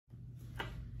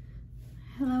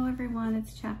Hello everyone,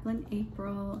 it's Chaplain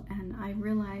April, and I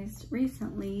realized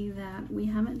recently that we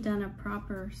haven't done a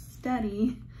proper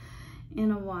study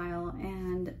in a while,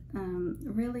 and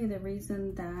really the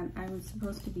reason that I'm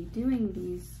supposed to be doing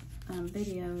these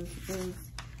videos is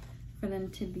for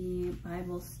them to be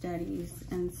Bible studies.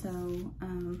 And so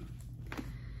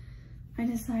I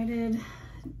decided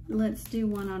let's do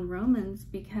one on Romans,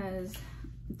 because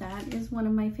that is one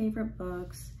of my favorite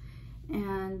books.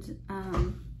 And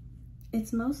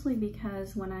it's mostly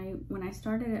because when I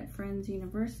started at Friends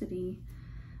University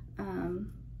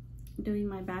doing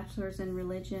my bachelor's in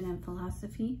religion and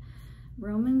philosophy,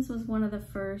 Romans was one of the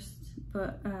first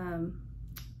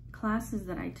classes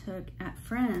that I took at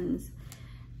Friends,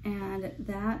 and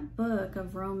that book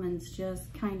of Romans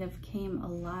just kind of came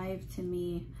alive to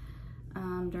me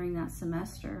during that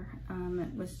semester.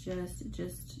 It was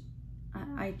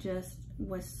I just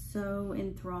was so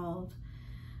enthralled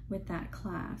with that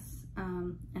class.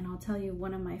 And I'll tell you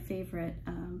one of my favorite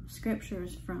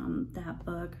scriptures from that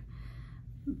book,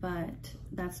 but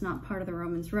that's not part of the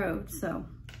Romans Road. So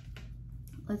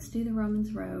let's do the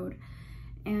Romans Road.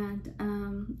 And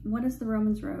what is the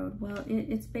Romans Road? Well,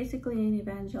 it's basically an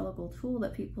evangelical tool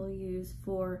that people use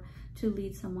to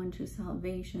lead someone to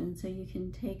salvation. So you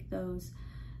can take those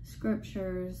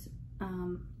scriptures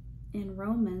in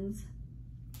Romans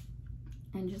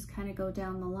and just kind of go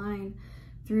down the line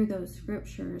through those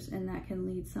scriptures, and that can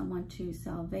lead someone to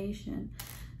salvation.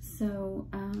 So,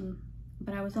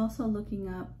 but I was also looking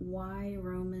up why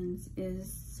Romans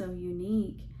is so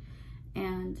unique,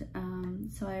 and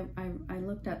so I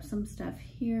looked up some stuff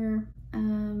here.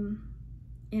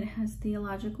 It has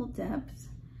theological depth.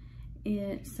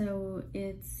 So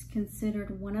it's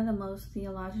considered one of the most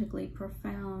theologically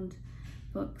profound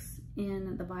books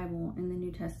in the Bible, in the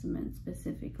New Testament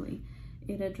specifically.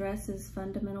 It addresses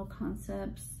fundamental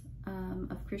concepts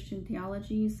of Christian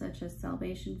theology, such as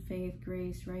salvation, faith,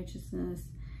 grace, righteousness,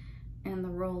 and the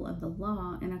role of the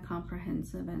law in a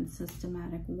comprehensive and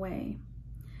systematic way.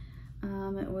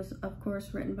 It was, of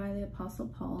course, written by the Apostle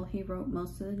Paul. He wrote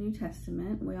most of the New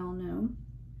Testament, we all know.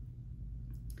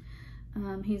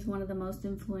 He's one of the most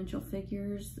influential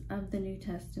figures of the New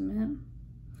Testament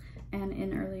and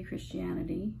in early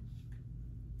Christianity.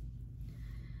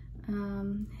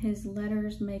 His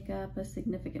letters make up a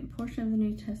significant portion of the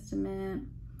New Testament,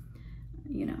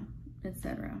 you know,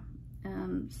 etc.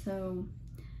 So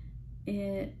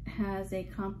it has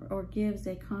gives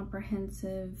a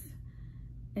comprehensive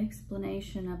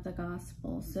explanation of the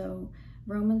gospel. So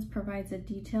Romans provides a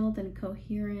detailed and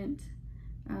coherent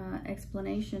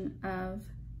explanation of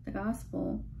the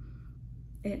gospel.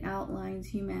 It outlines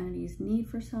humanity's need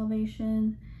for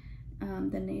salvation,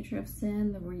 the nature of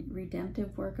sin, the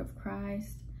redemptive work of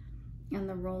Christ, and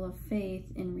the role of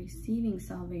faith in receiving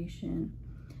salvation.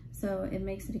 So it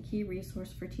makes it a key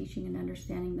resource for teaching and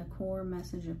understanding the core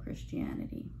message of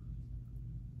Christianity,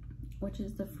 which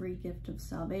is the free gift of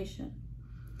salvation.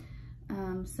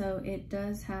 So it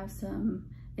does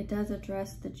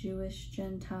address the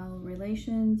Jewish-Gentile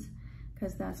relations,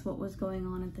 because that's what was going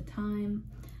on at the time.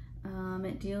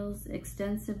 It deals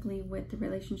extensively with the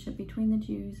relationship between the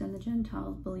Jews and the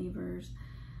Gentile believers.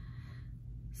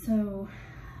 So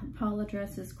Paul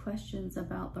addresses questions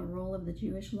about the role of the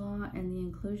Jewish law and the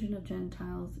inclusion of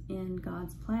Gentiles in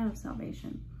God's plan of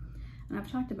salvation. And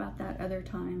I've talked about that other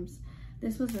times.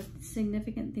 This was a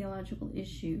significant theological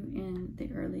issue in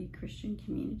the early Christian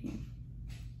community.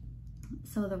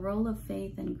 So the role of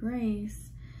faith and grace,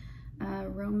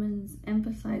 Romans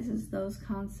emphasizes those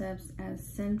concepts as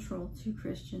central to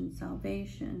Christian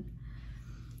salvation.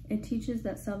 It teaches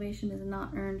that salvation is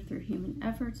not earned through human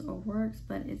efforts or works,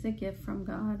 but is a gift from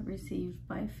God received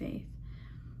by faith.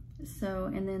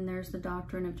 So, and then there's the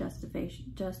doctrine of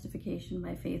justification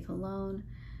by faith alone,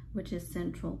 which is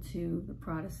central to the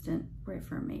Protestant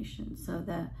Reformation. So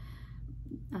that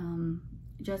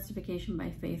justification by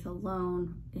faith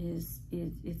alone is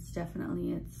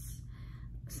definitely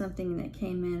something that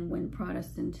came in when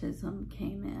Protestantism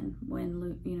came in,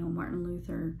 when Martin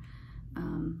Luther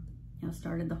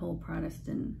started the whole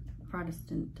Protestant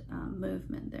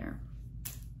movement there.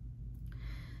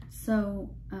 So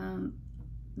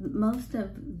most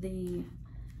of the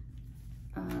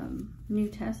New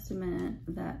Testament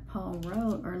that Paul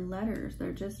wrote are letters.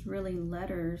 They're just really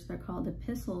letters. They're called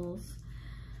epistles,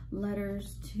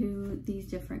 letters to these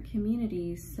different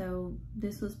communities. So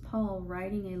this was Paul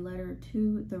writing a letter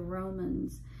to the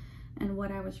Romans. And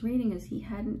what I was reading is he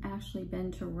hadn't actually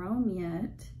been to Rome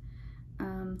yet.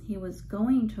 He was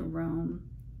going to Rome,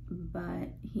 but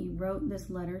he wrote this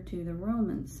letter to the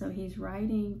Romans. So he's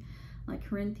writing, like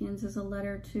Corinthians is a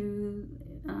letter to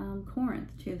Corinth.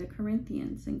 to the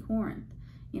Corinthians in Corinth,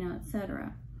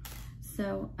 etc.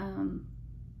 So,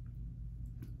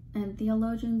 and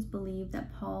theologians believe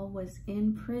that Paul was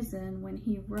in prison when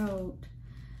he wrote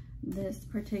this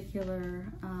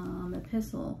particular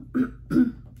epistle,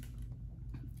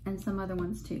 and some other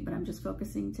ones too, but I'm just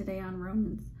focusing today on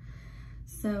Romans.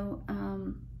 So,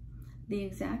 the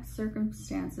exact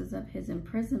circumstances of his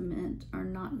imprisonment are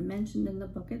not mentioned in the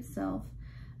book itself,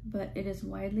 but it is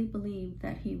widely believed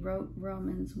that he wrote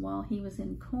Romans while he was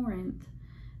in Corinth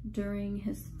during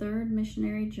his third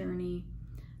missionary journey,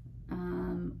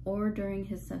 or during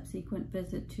his subsequent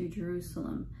visit to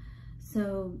Jerusalem.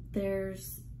 So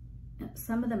there's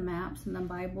some of the maps in the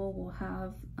Bible will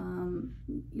have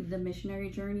the missionary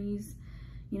journeys,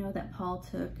 that Paul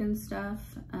took and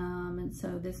stuff. And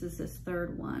so this is his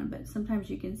third one, but sometimes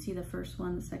you can see the first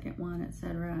one, the second one,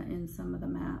 etc. in some of the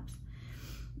maps.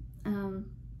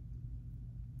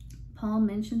 Paul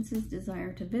mentions his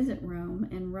desire to visit Rome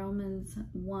in Romans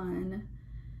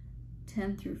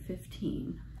 1:10 through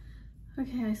 15.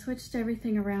 Okay, I switched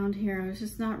everything around here. I was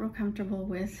just not real comfortable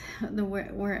with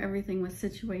where everything was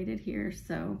situated here.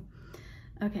 So,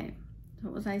 okay,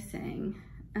 what was I saying?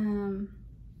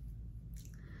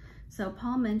 So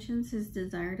Paul mentions his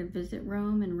desire to visit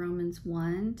Rome in Romans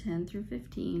 1:10 through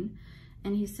 15,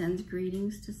 and he sends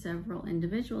greetings to several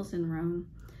individuals in Rome,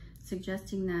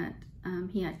 suggesting that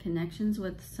he had connections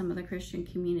with some of the Christian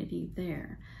community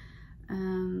there.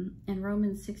 And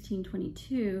Romans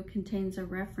 16:22 contains a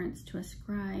reference to a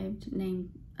scribe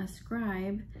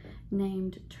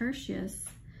named Tertius,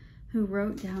 who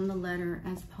wrote down the letter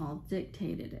as Paul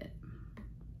dictated it.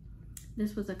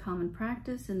 This was a common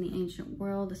practice in the ancient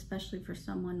world, especially for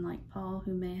someone like Paul,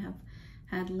 who may have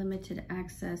had limited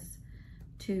access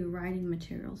to writing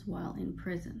materials while in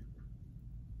prison.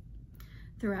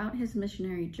 Throughout his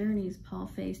missionary journeys, Paul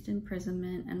faced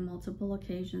imprisonment on multiple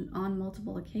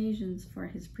occasions for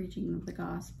his preaching of the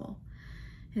gospel.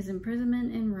 His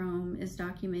imprisonment in Rome is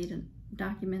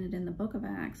documented in the book of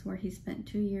Acts, where he spent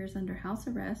 2 years under house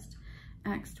arrest,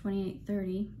 Acts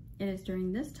 28:30. It is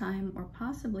during this time, or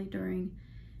possibly during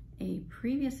a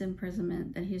previous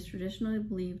imprisonment, that he is traditionally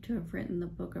believed to have written the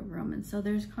book of Romans. So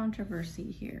there's controversy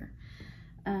here.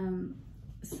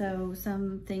 So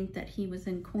some think that he was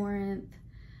in Corinth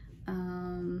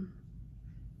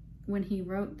when he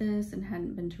wrote this and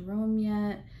hadn't been to Rome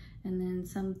yet. And then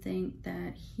some think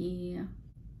that he,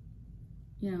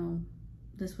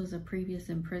 this was a previous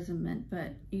imprisonment,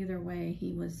 but either way,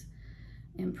 he was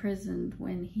imprisoned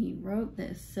when he wrote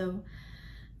this. So,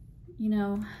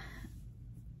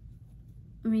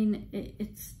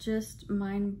 it's just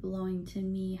mind-blowing to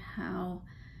me how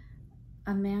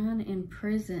a man in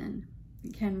prison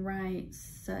can write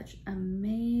such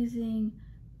amazing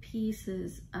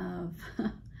pieces of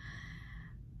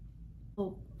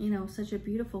such a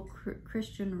beautiful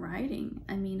Christian writing.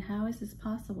 I mean, how is this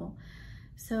possible?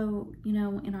 So, in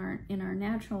our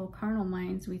natural carnal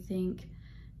minds, we think,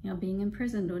 being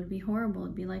imprisoned would be horrible.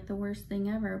 It'd be like the worst thing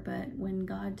ever. But when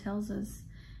God tells us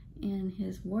in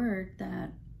his word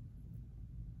that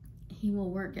he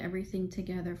will work everything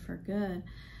together for good.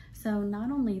 So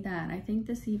not only that, I think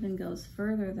this even goes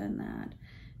further than that,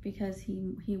 because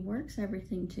he works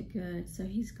everything to good. So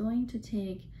he's going to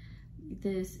take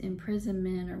this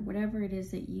imprisonment or whatever it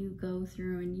is that you go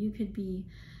through, and you could be,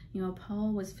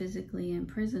 Paul was physically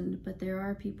imprisoned, but there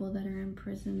are people that are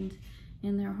imprisoned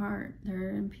in their heart.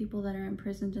 There are people that are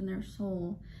imprisoned in their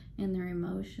soul, in their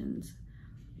emotions,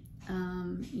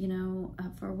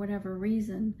 for whatever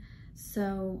reason.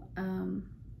 So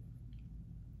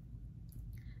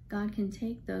God can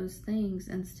take those things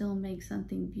and still make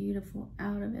something beautiful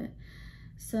out of it.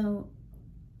 So,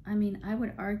 I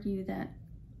would argue that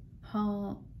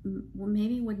Paul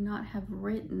maybe would not have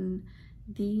written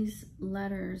these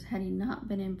letters had he not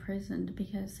been imprisoned,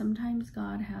 because sometimes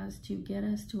God has to get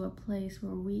us to a place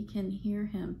where we can hear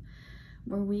him,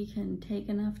 where we can take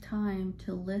enough time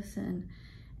to listen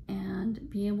and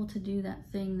be able to do that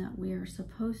thing that we are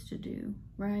supposed to do,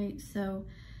 right? So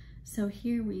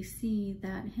here we see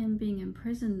that him being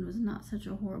imprisoned was not such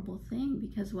a horrible thing,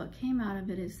 because what came out of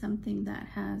it is something that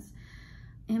has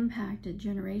impacted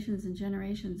generations and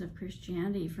generations of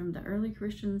Christianity from the early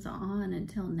Christians on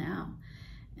until now.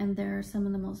 And there are some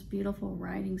of the most beautiful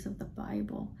writings of the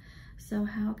Bible. So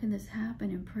how can this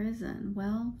happen in prison?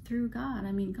 Well, through God.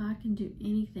 God can do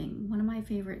anything. One of my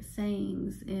favorite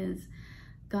sayings is,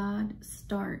 God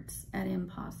starts at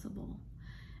impossible.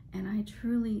 And I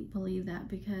truly believe that,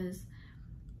 because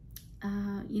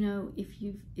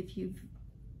if you've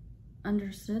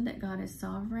understood that God is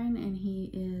sovereign and he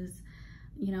is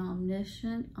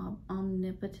omniscient,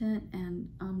 omnipotent, and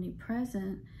omnipresent,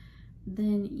 present,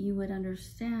 then you would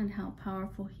understand how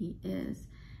powerful he is.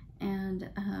 And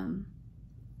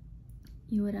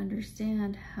you would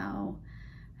understand how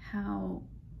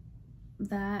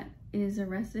that is a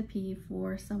recipe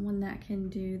for someone that can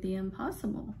do the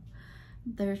impossible.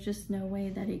 There's just no way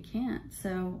that he can't.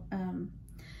 So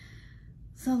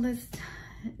let's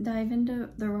dive into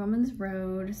the Romans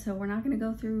road. So we're not going to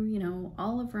go through, you know,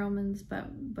 all of Romans,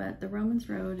 but the Romans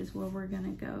road is where we're going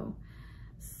to go.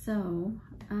 So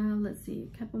let's see,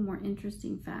 a couple more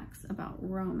interesting facts about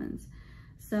Romans.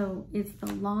 So it's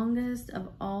the longest of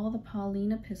all the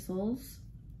Pauline epistles.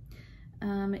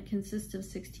 It consists of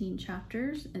 16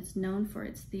 chapters. It's known for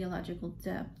its theological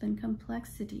depth and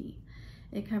complexity.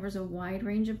 It covers a wide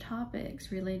range of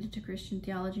topics related to Christian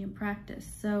theology and practice.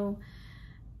 So,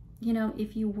 you know,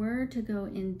 if you were to go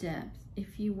in depth,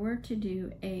 if you were to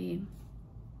do a,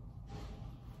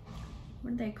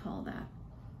 what do they call that?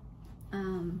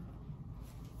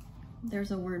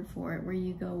 There's a word for it where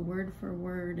you go word for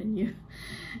word, and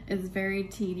it's very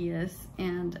tedious,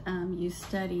 and you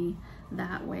study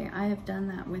that way. I have done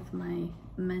that with my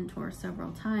mentor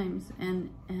several times, and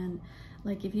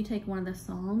like if you take one of the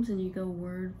Psalms and you go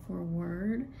word for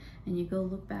word, and you go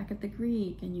look back at the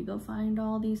Greek, and you go find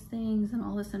all these things and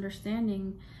all this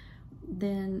understanding,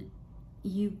 then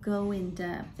you go in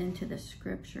depth into the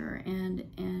scripture,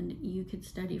 and you could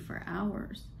study for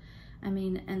hours. I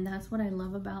mean, and that's what I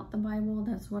love about the Bible.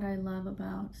 That's what I love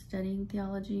about studying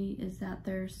theology, is that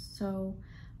there's so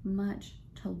much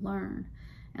to learn.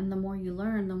 And the more you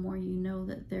learn, the more you know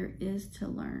that there is to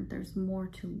learn. There's more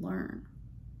to learn.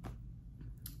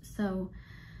 So,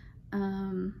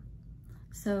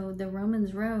 so the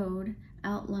Romans road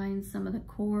outlines some of the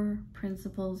core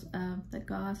principles of the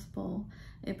gospel.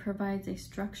 It provides a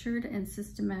structured and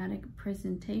systematic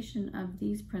presentation of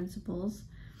these principles.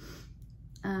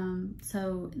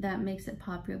 So that makes it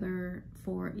popular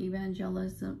for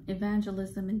evangelism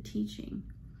and teaching.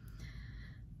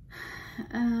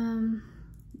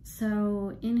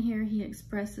 So in here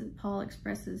Paul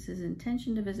expresses his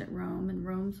intention to visit Rome in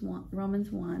Romans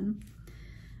 1.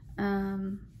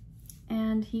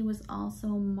 And he was also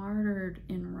martyred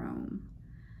in Rome.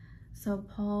 So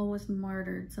Paul was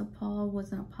martyred. So Paul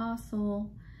was an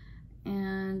apostle,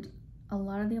 and a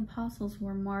lot of the apostles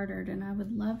were martyred, and I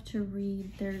would love to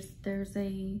read. There's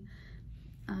a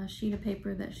sheet of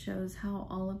paper that shows how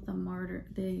all of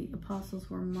the apostles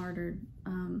were martyred,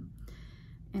 and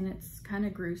it's kind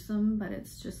of gruesome, but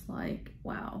it's just like,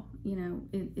 wow, you know,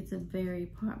 it's a very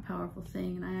powerful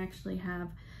thing. And I actually have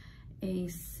a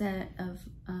set of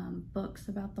books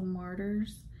about the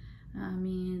martyrs. I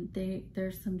mean,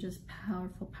 there's some just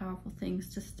powerful things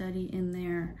to study in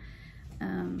there.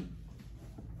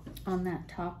 On that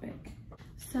topic.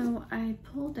 So I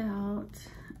pulled out,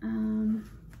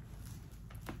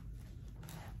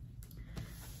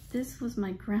 this was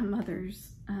my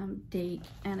grandmother's date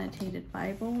annotated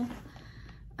Bible.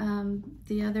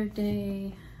 The other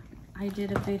day I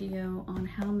did a video on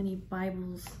how many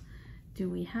Bibles do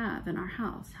we have in our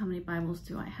house? How many Bibles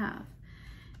do I have?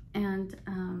 And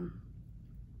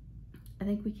I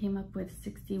think we came up with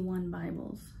 61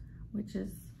 Bibles, which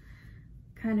is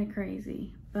kind of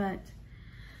crazy. But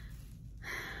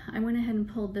I went ahead and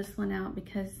pulled this one out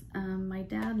because my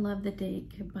dad loved the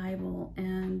Dake Bible,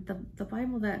 and the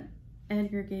Bible that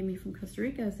Edgar gave me from Costa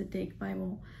Rica is a Dake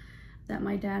Bible that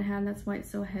my dad had. That's why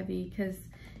it's so heavy, because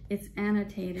it's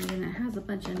annotated and it has a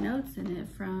bunch of notes in it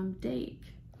from Dake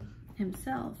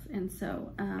himself. And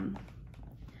so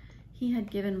he had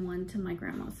given one to my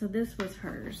grandma, so this was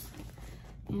hers,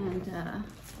 and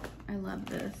I love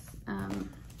this.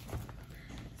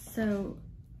 So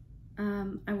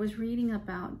I was reading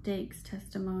about Dake's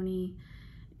testimony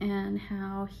and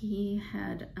how he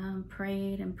had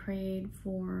prayed and prayed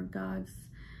for God's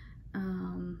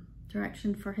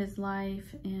direction for his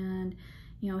life, and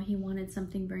you know, he wanted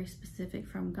something very specific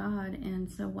from God. And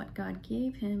so what God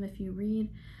gave him, if you read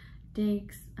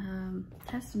Dake's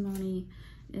testimony,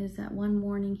 is that one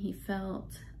morning he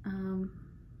felt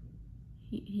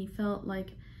he felt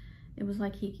like it was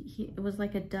like it was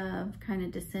like a dove kind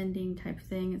of descending type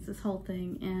thing. It's this whole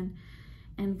thing,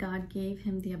 and God gave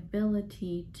him the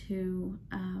ability to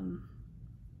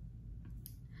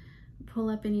pull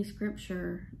up any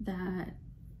scripture that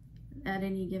at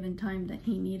any given time that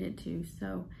he needed to.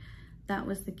 So that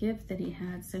was the gift that he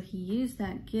had. So he used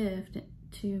that gift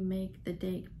to make the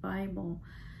Dake Bible.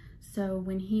 So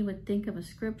when he would think of a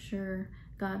scripture,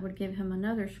 God would give him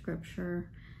another scripture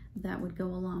that would go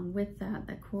along with that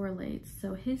correlates.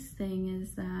 So his thing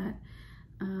is that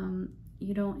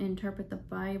you don't interpret the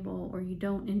Bible, or you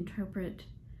don't interpret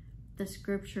the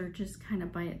scripture just kind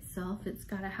of by itself. It's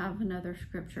got to have another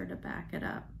scripture to back it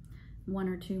up, one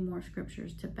or two more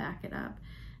scriptures to back it up.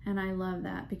 And I love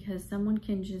that, because someone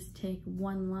can just take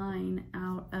one line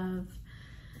out of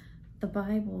the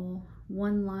Bible,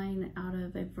 one line out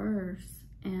of a verse,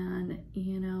 and,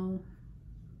 you know,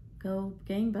 go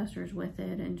gangbusters with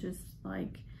it and just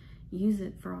like use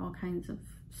it for all kinds of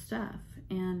stuff.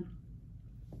 And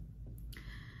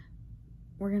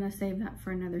we're gonna save that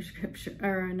for another scripture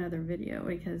or another video,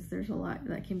 because there's a lot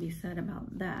that can be said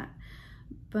about that.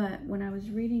 But when I was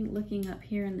looking up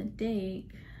here in the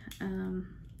date,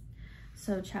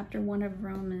 so chapter 1 of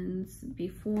Romans,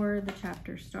 before the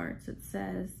chapter starts, it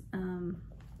says,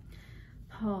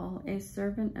 Paul, a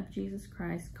servant of Jesus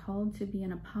Christ, called to be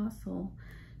an apostle,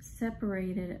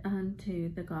 separated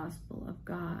unto the gospel of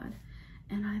God.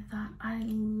 And I thought, I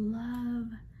love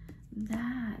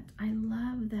that. I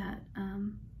love that,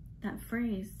 that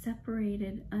phrase,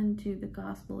 separated unto the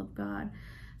gospel of God.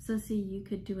 So see, you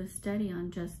could do a study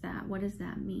on just that. What does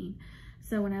that mean?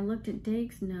 So when I looked at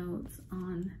Dake's notes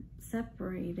on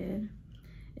separated,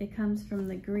 it comes from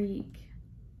the Greek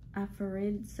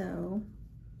aphorizo,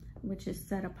 which is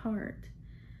set apart.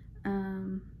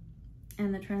 And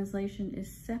the translation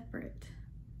is separate.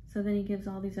 So then he gives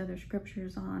all these other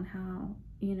scriptures on how,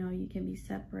 you know, you can be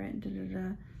separate,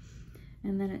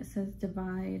 and then it says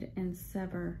divide and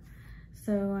sever.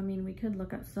 So, I mean, we could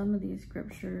look up some of these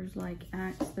scriptures, like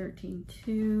Acts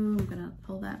 13:2. I'm gonna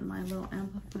pull that in my little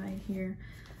amplified here.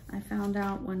 I found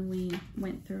out when we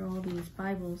went through all these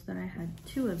Bibles that I had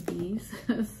 2 of these,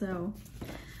 so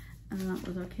it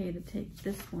was okay to take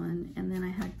this one. And then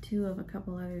I had 2 of a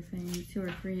couple other things, 2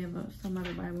 or 3 of some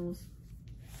other Bibles.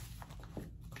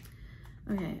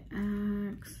 Okay,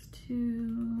 Acts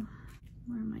 2,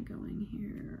 where am I going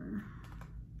here?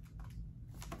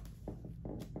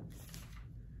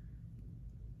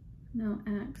 No,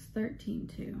 Acts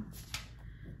 13:2.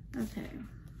 Okay.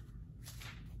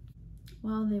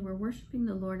 While they were worshiping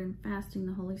the Lord and fasting,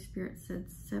 the Holy Spirit said,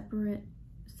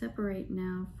 Separate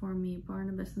now for me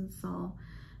Barnabas and Saul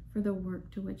for the work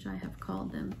to which I have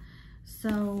called them.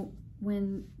 So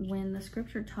when the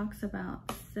scripture talks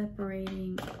about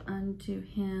separating unto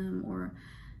him, or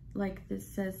like this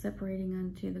says, separating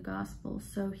unto the gospel,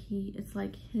 so it's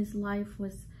like his life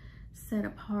was set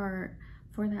apart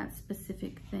for that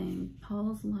specific thing.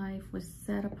 Paul's life was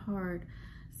set apart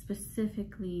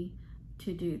specifically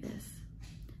to do this,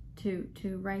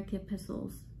 to write the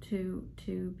epistles,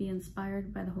 to be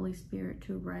inspired by the Holy Spirit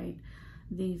to write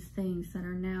these things that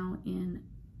are now in,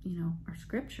 you know, our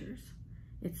scriptures.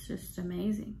 It's just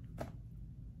amazing.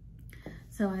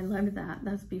 So I loved that.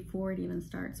 That's before it even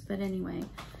starts. But anyway,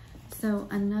 so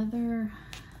another,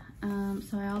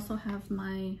 so I also have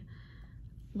my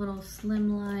little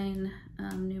slimline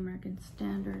New American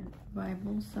Standard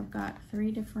Bible. So I've got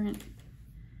 3 different,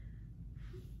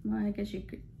 well, I guess you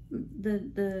could,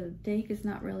 the Dake is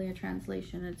not really a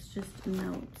translation, it's just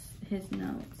notes, his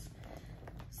notes.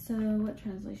 So what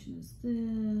translation is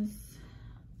this?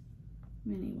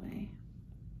 Anyway,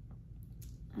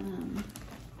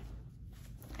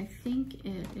 I think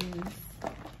it is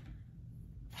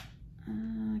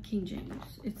King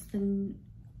James. It's the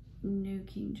New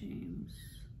King James.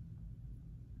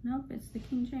 Nope, it's the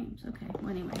King James. Okay, well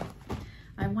anyway,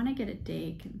 I want to get a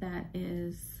Dake that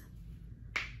is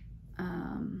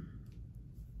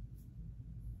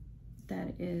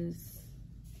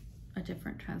a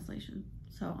different translation.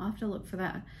 So I'll have to look for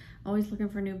that. Always looking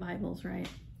for new Bibles, right?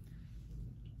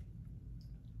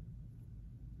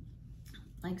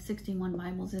 Like 61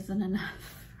 Bibles isn't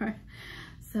enough, right?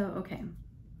 So, okay.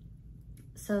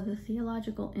 So the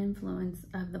theological influence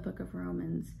of the book of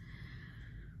Romans.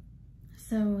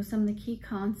 So some of the key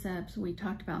concepts we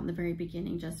talked about in the very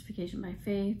beginning: justification by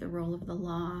faith, the role of the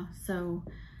law, so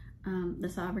the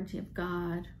sovereignty of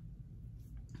God,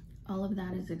 all of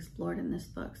that is explored in this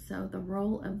book. So the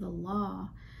role of the law,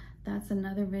 that's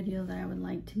another video that I would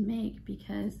like to make,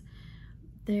 because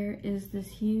there is this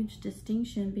huge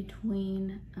distinction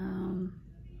between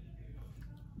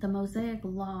the Mosaic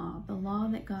law, the law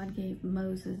that God gave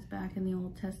Moses back in the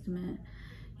Old Testament,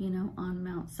 you know, on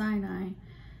Mount Sinai,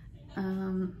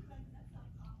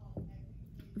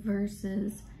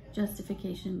 versus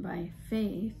justification by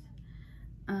faith,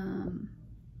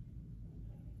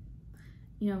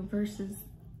 you know, versus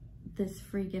this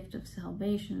free gift of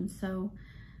salvation. So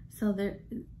there,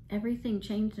 everything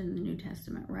changed in the New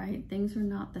Testament, right? Things are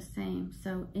not the same.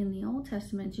 So in the Old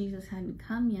Testament, Jesus hadn't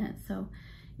come yet. So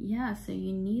yeah, so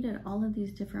you needed all of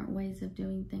these different ways of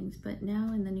doing things. But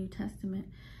now in the New Testament,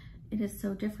 it is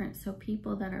so different. So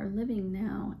people that are living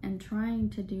now and trying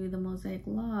to do the Mosaic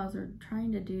laws, or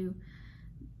trying to do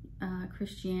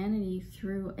Christianity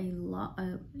through a law,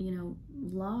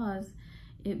 laws,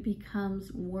 it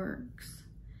becomes works.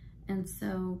 And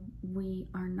so we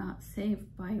are not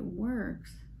saved by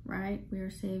works, right? We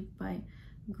are saved by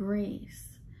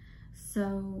grace.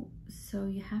 So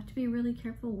you have to be really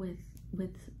careful with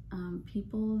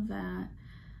people that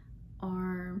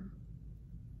are,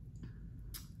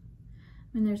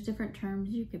 I mean, there's different terms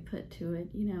you could put to it,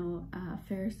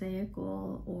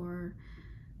 Pharisaical or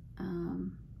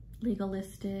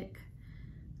legalistic.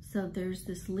 So there's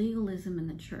this legalism in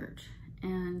the church,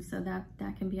 and so that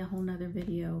can be a whole nother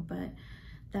video, but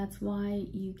that's why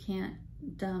you can't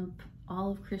dump all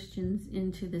of Christians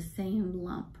into the same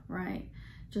lump, right?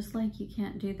 Just like you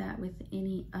can't do that with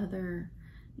any other,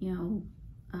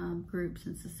 groups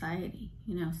in society.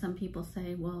 Some people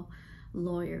say, well,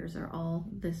 lawyers are all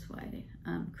this way,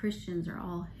 Christians are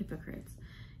all hypocrites,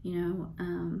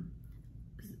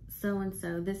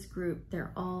 so-and-so, this group,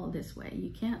 they're all this way. You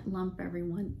can't lump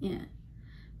everyone in,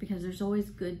 because there's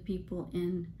always good people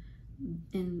in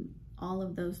all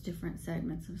of those different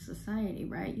segments of society,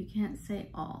 right? You can't say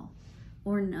all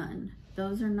or none.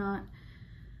 Those are not,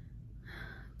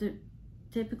 they're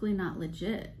typically not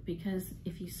legit, because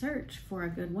if you search for a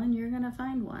good one, you're gonna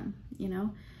find one.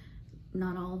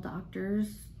 Not all doctors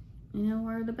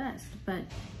are the best, but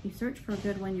you search for a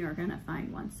good one, you're gonna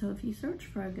find one. So if you search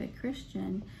for a good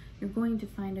Christian, you're going to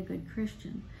find a good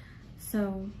Christian.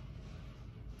 So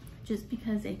just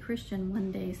because a Christian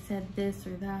one day said this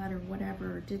or that or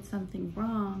whatever, or did something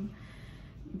wrong,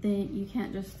 then you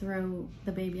can't just throw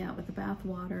the baby out with the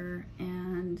bathwater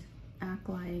and act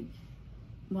like,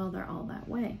 well, they're all that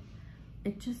way.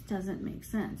 It just doesn't make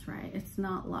sense, right? It's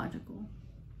not logical.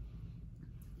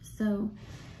 So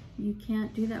you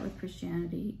can't do that with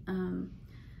Christianity.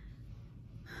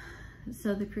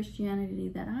 So the Christianity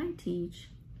that I teach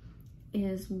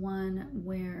is one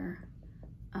where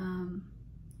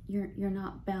you're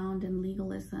not bound in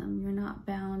legalism. You're not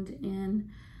bound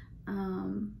in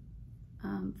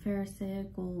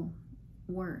Pharisaical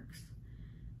works,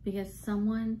 because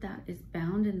someone that is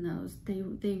bound in those,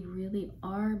 they really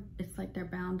are, it's like they're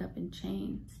bound up in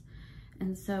chains.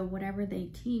 And so whatever they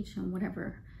teach and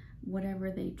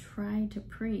whatever they try to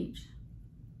preach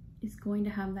is going to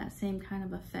have that same kind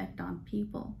of effect on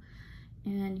people,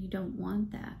 and you don't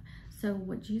want that. So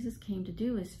what Jesus came to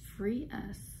do is free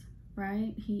us,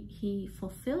 right? He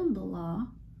fulfilled the law.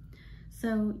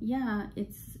 So yeah,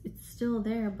 it's still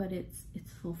there, but it's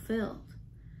fulfilled.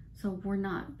 So we're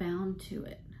not bound to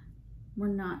it. We're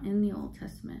not in the Old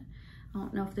Testament. I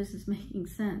don't know if this is making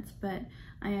sense, but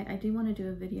I do want to do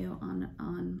a video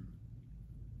on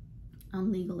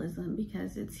legalism,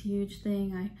 because it's a huge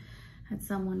thing. I had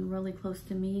someone really close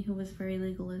to me who was very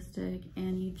legalistic,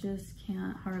 and you just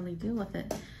can't hardly deal with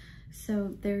it.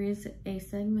 So there is a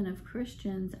segment of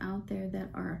Christians out there that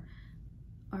are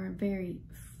very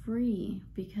free,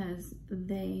 because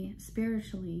they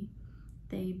spiritually,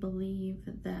 they believe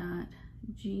that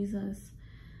Jesus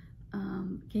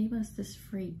gave us this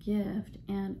free gift,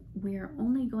 and we are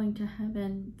only going to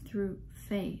heaven through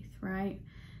faith, right?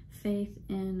 Faith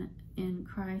in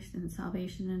Christ and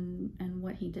salvation and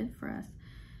what he did for us.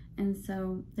 And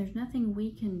so there's nothing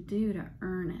we can do to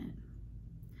earn it.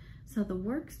 So the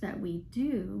works that we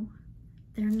do,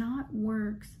 they're not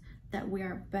works that we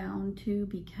are bound to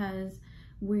because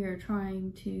we are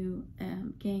trying to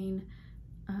gain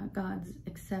God's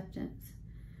acceptance.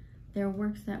 They're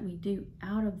works that we do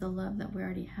out of the love that we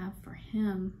already have for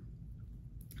him.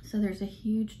 So there's a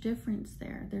huge difference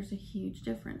there. There's a huge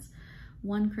difference.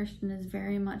 One Christian is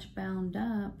very much bound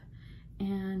up,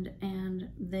 and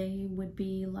they would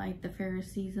be like the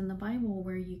Pharisees in the Bible,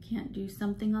 where you can't do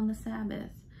something on the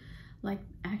Sabbath, like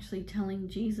actually telling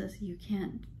Jesus you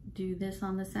can't do this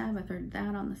on the Sabbath or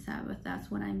that on the Sabbath. That's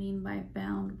what I mean by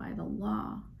bound by the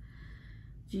law.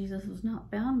 Jesus was not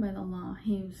bound by the law.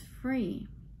 He was free.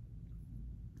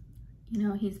 You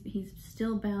know, he's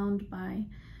still bound by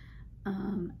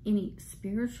any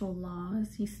spiritual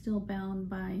laws. He's still bound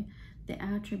by the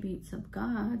attributes of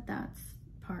God. That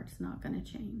part's not going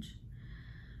to change.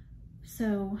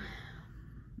 So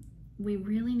we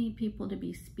really need people to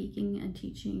be speaking and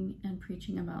teaching and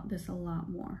preaching about this a lot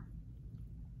more,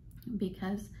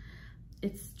 because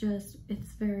it's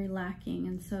very lacking.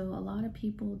 And so a lot of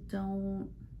people don't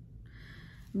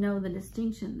know the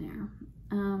distinction there.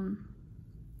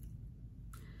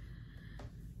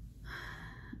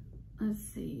 Let's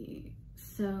see.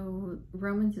 So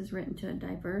Romans is written to a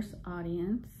diverse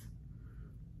audience.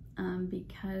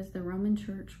 because the Roman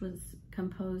church was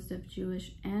composed of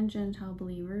Jewish and Gentile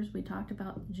believers. We talked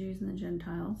about the Jews and the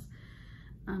Gentiles.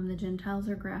 The Gentiles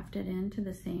are grafted into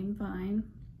the same vine.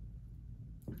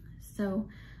 So,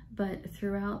 but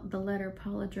throughout the letter,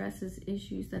 Paul addresses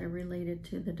issues that are related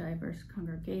to the diverse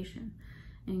congregation,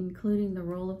 including the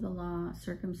role of the law,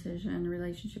 circumcision, the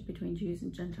relationship between Jews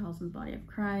and Gentiles in the body of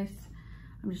Christ.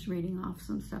 I'm just reading off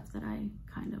some stuff that I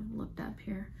kind of looked up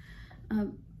here.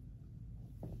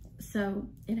 So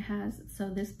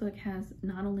this book has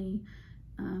not only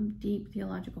deep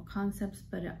theological concepts,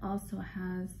 but it also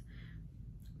has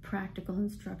practical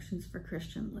instructions for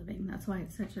Christian living. That's why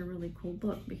it's such a really cool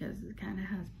book, because it kind of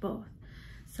has both.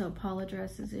 So Paul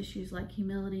addresses issues like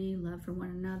humility, love for one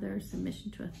another, submission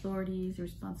to authorities,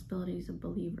 responsibilities of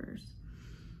believers.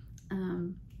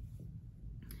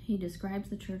 He describes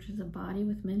the church as a body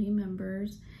with many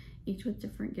members, each with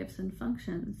different gifts and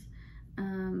functions.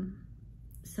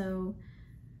 So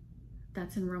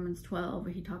that's in Romans 12,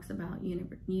 where he talks about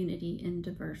unity in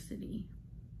diversity.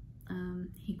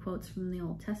 He quotes from the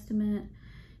Old Testament.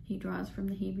 He draws from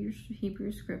the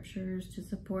Hebrew scriptures to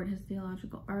support his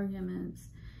theological arguments,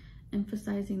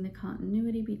 emphasizing the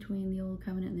continuity between the Old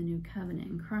Covenant and the New Covenant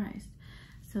in Christ.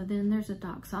 So then there's a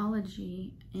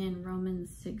doxology in Romans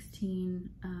 16,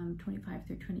 25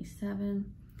 through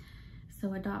 27.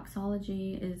 So a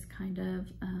doxology is kind of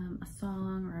a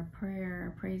song or a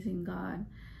prayer praising God.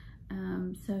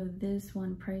 So this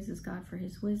one praises God for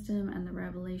his wisdom and the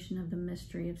revelation of the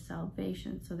mystery of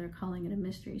salvation. So they're calling it a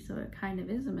mystery. So it kind of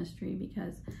is a mystery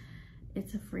because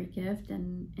it's a free gift,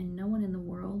 and no one in the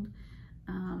world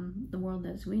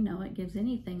as we know it, gives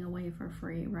anything away for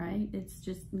free, right? It's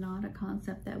just not a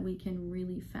concept that we can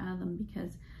really fathom,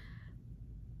 because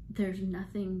there's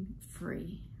nothing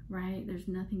free, right? There's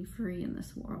nothing free in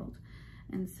this world.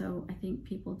 And so I think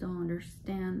people don't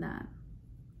understand that.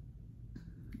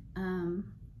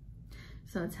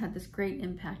 So it's had this great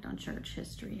impact on church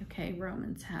history. Okay,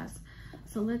 Romans has.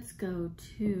 So let's go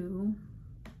to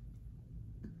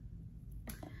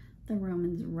the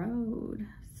Romans road.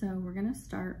 So we're going to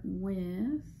start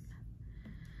with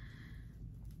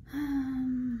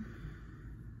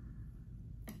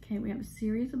okay, we have a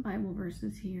series of Bible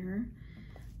verses here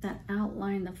that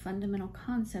outline the fundamental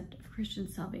concept of Christian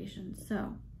salvation.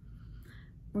 So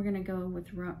we're going to go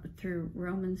through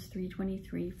Romans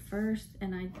 3:23 first,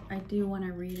 and I do want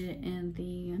to read it in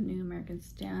the New American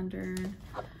Standard.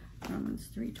 Romans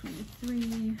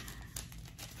 3:23.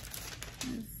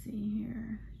 Let's see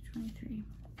here. 23.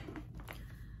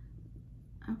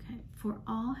 Okay. For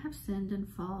all have sinned and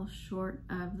fall short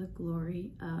of the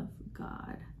glory of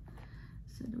God.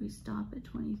 So do we stop at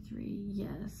 23?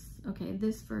 Yes. Okay.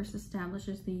 This verse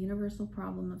establishes the universal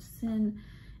problem of sin,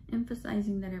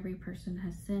 emphasizing that every person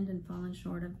has sinned and fallen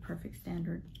short of the perfect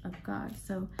standard of God.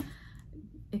 So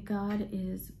God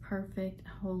is perfect,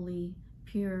 holy,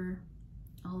 pure,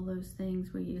 all those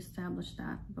things. We established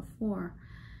that before.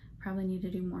 Probably need to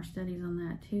do more studies on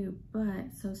that too.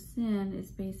 But so sin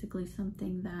is basically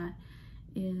something that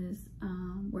is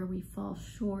where we fall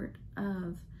short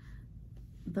of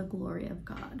the glory of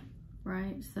God,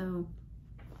 right? So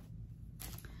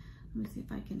let me see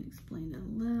if I can explain it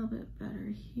a little bit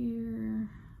better here,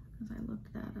 because I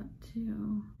looked that up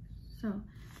too. So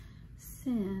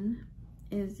sin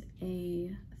is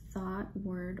a thought,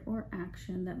 word, or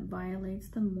action that violates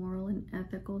the moral and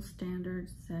ethical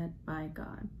standards set by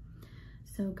God.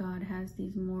 So God has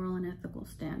these moral and ethical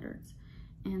standards,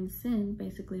 and sin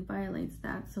basically violates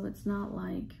that. So it's not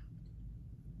like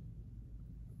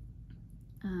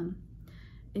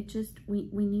it just,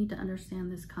 we need to understand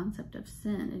this concept of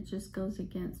sin. It just goes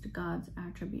against God's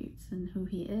attributes and who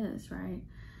he is, right?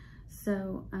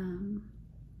 So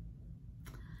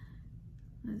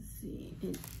let's see,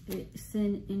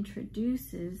 sin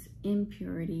introduces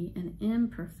impurity and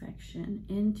imperfection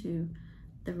into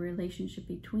the relationship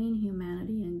between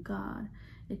humanity and God.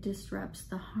 It disrupts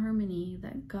the harmony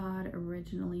that God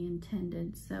originally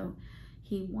intended. So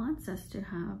he wants us to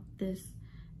have this,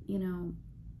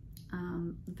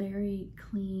 very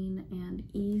clean and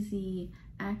easy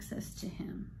access to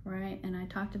him, right? And I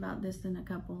talked about this in a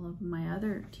couple of my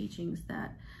other teachings,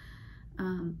 that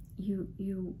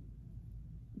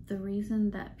the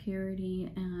reason that purity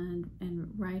and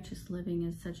righteous living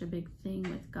is such a big thing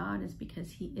with God is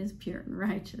because he is pure and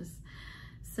righteous.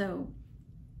 So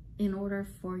in order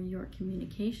for your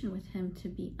communication with him to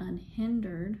be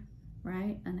unhindered,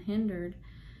 right? Unhindered,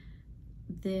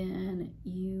 then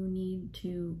you need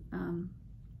to,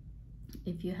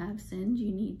 if you have sinned,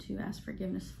 you need to ask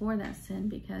forgiveness for that sin,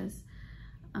 because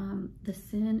the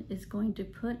sin is going to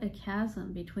put a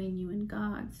chasm between you and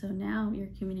God. So now your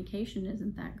communication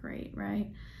isn't that great,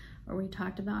 right? Or we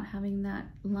talked about having that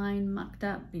line mucked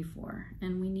up before,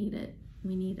 and we need it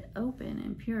open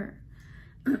and pure.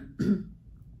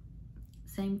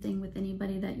 Same thing with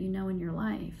anybody that you know in your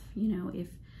life. You know,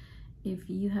 if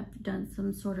you have done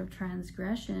some sort of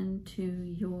transgression to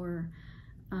your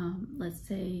let's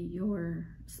say your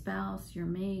spouse, your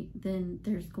mate, then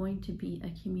there's going to be a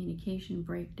communication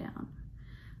breakdown.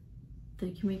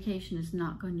 The communication is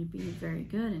not going to be very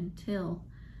good until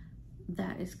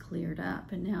that is cleared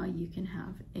up, and now you can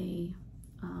have a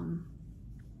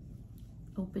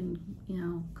open,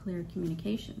 clear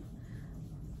communication.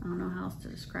 I don't know how else to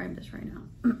describe this right now.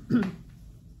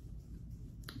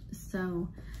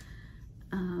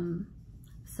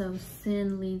 So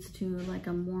sin leads to like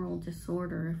a moral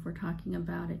disorder if we're talking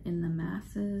about it in the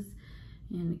masses,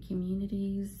 in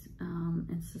communities,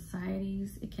 in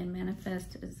societies. It can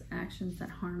manifest as actions that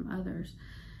harm others.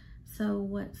 So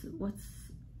what's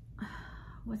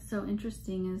so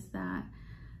interesting is that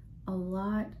a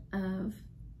lot of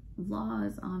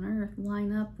laws on earth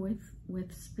line up with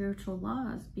spiritual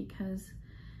laws, because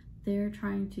they're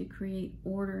trying to create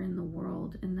order in the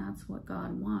world, and that's what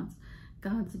God wants.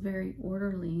 God's very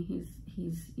orderly.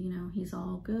 He's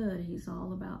all good. He's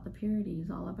all about the purity.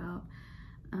 He's all about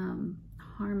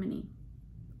harmony.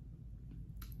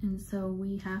 And so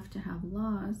we have to have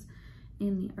laws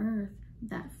in the earth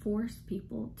that force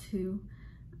people to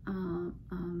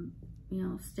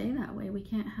stay that way. We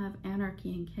can't have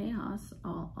anarchy and chaos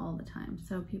all the time.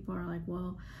 So people are like,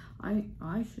 well,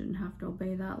 I shouldn't have to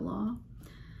obey that law.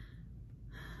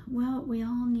 Well, we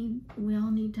all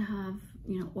need to have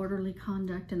orderly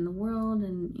conduct in the world,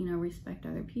 and respect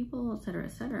other people, etc.,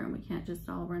 etc. And we can't just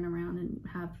all run around and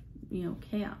have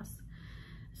chaos.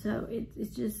 So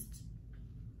it's just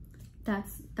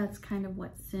that's kind of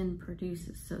what sin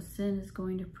produces. So sin is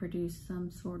going to produce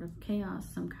some sort of chaos,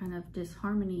 some kind of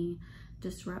disharmony,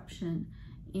 disruption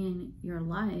in your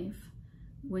life,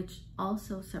 which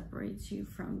also separates you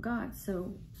from God.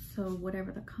 So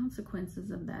whatever the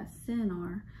consequences of that sin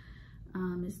are,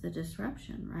 is the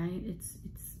disruption, right? It's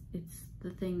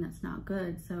the thing that's not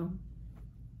good. So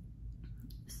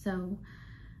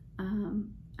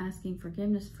asking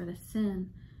forgiveness for the sin,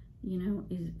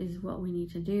 is what we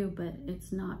need to do. But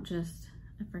it's not just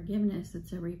a forgiveness,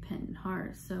 it's a repentant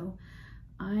heart. So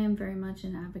I am very much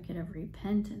an advocate of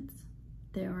repentance.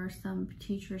 There are some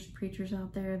teachers, preachers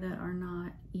out there that are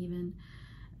not even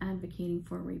advocating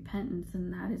for repentance,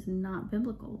 and that is not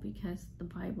biblical, because the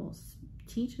Bible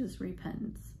teaches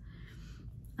repentance.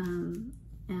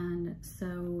 And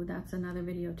so that's another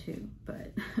video too.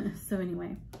 But so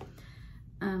anyway,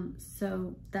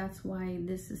 so that's why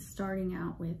this is starting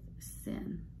out with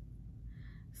sin.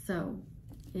 So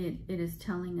it is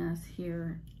telling us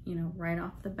here, right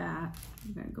off the bat.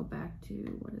 I'm going to go back to,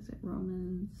 what is it,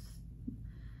 Romans.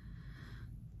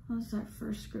 What's our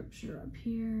first scripture up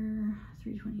here?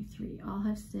 3:23. All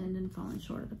have sinned and fallen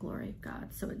short of the glory of God.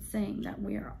 So it's saying that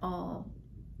we're all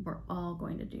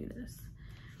going to do this.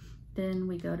 Then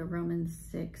we go to Romans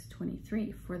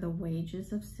 6:23. For the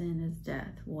wages of sin is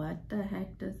death. What the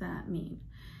heck does that mean?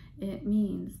 It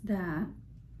means that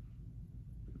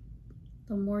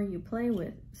the more you play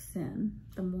with sin,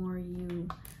 the more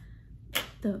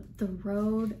the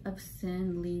road of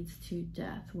sin leads to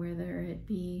death, whether it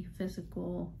be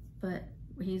physical, but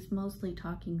he's mostly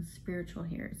talking spiritual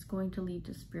here. It's going to lead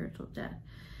to spiritual death.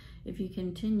 If you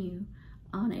continue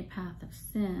on a path of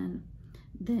sin,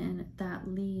 then that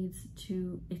leads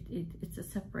to, it's a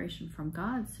separation from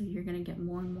God. So you're going to get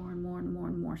more and more and more and more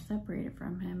and more separated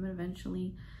from him. And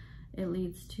eventually it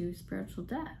leads to spiritual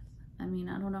death. I mean,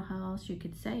 I don't know how else you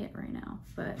could say it right now,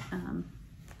 but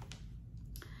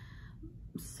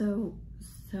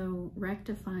so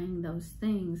rectifying those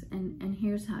things, and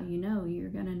here's how you're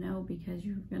going to know, because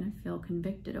you're going to feel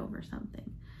convicted over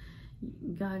something.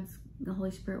 The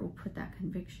Holy Spirit will put that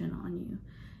conviction on you.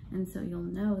 And so you'll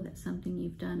know that something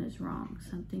you've done is wrong.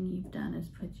 Something you've done has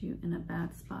put you in a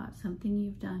bad spot. Something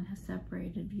you've done has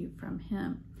separated you from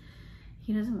him.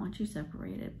 He doesn't want you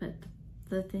separated, but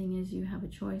the thing is, you have a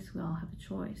choice. We all have a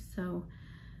choice. So,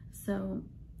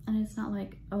 and it's not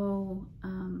like,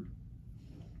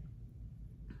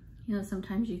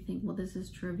 sometimes you think, well, this is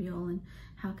trivial, and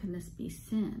how can this be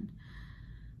sin?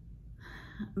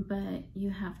 But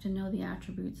you have to know the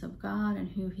attributes of God and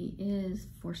who he is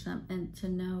and to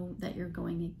know that you're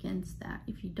going against that.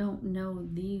 If you don't know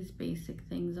these basic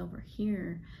things over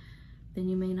here, then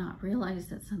you may not realize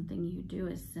that something you do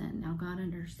is sin. Now, God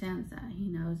understands that. He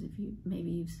knows if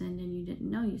maybe you've sinned and you didn't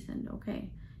know you sinned. Okay,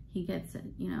 he gets it,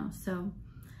 So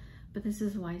But this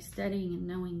is why studying and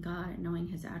knowing God and knowing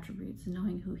his attributes and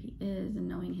knowing who he is and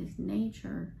knowing his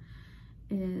nature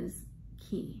is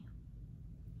key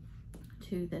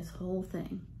to this whole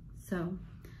thing. So,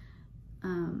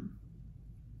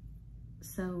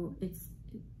 so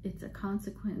it's a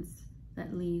consequence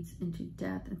that leads into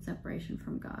death and separation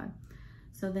from God.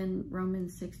 So then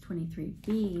Romans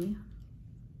 6:23b,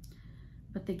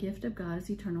 but the gift of God is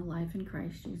eternal life in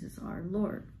Christ Jesus our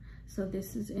Lord. So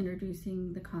this is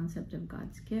introducing the concept of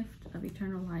God's gift of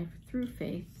eternal life through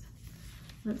faith.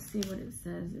 Let's see what it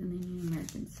says in the New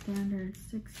American Standard,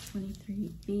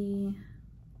 6:23b.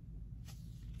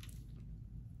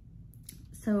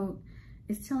 So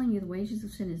it's telling you the wages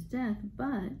of sin is death,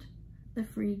 but the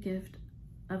free gift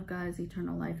of God is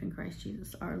eternal life in Christ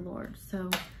Jesus our Lord. So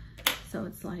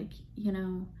it's like, you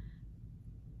know,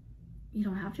 you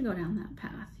don't have to go down that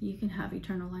path. You can have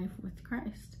eternal life with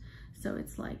Christ. So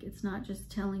it's like, it's not just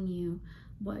telling you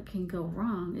what can go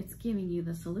wrong. It's giving you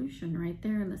the solution right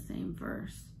there in the same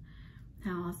verse.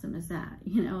 How awesome is that?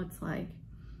 You know, it's like,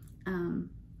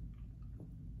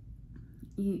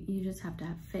 you just have to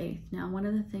have faith. Now, one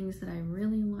of the things that I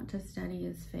really want to study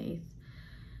is faith,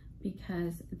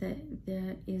 because that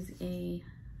is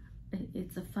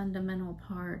it's a fundamental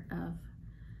part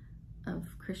of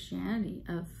Christianity,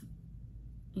 of,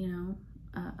 you know,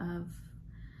 of,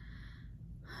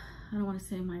 I don't want to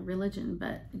say my religion,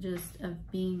 but just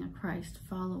of being a Christ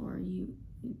follower.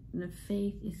 The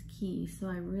faith is key. So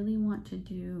I really want to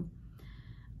do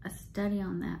a study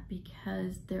on that,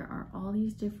 because there are all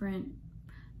these different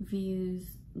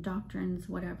views, doctrines,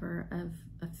 whatever, of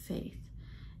faith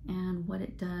and what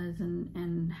it does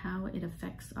and how it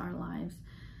affects our lives.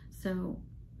 So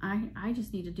I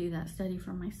just need to do that study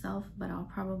for myself, but I'll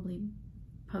probably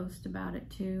post about it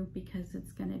too, because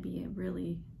it's going to be a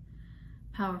really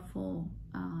powerful,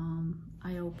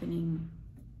 eye-opening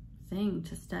thing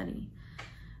to study.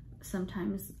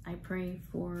 Sometimes I pray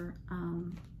for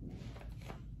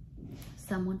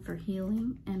someone for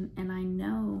healing, and I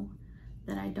know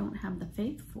that I don't have the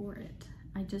faith for it.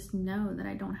 I just know that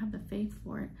I don't have the faith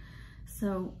for it.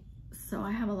 So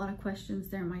I have a lot of questions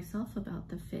there myself about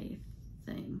the faith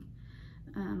thing.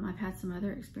 I've had some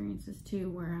other experiences too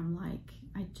where I'm like,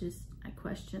 I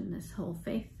question this whole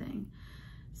faith thing.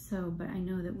 So, but I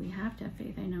know that we have to have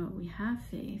faith. I know we have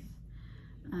faith.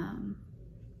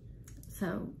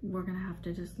 So we're going to have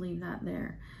to just leave that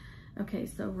there. Okay,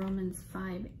 so Romans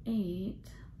 5:8.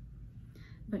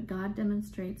 But God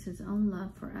demonstrates his own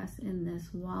love for us in this: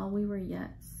 while we were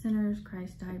yet sinners,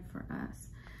 Christ died for us.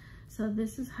 So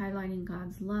this is highlighting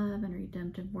God's love and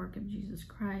redemptive work of Jesus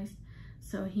Christ.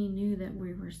 So he knew that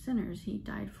we were sinners. He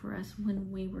died for us when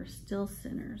we were still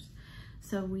sinners.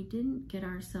 So we didn't get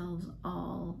ourselves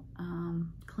all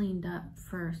cleaned up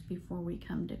first before we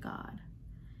come to God.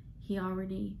 He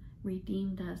already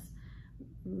redeemed us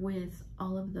with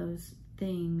all of those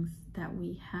things that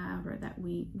we have, or that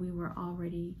we were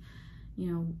already,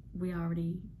 you know, we're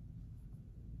already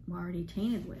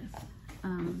tainted with.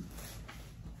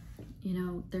 You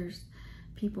know, there's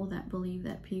people that believe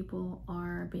that people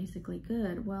are basically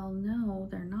good. Well, no,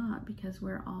 they're not, because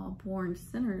we're all born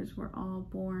sinners. We're all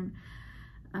born,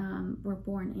 we're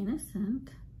born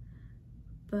innocent,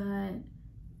 but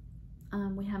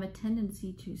we have a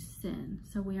tendency to sin.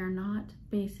 So we are not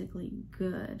basically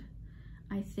good.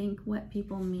 I think what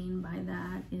people mean by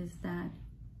that is that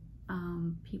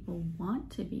people want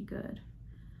to be good.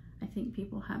 I think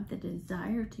people have the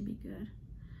desire to be good,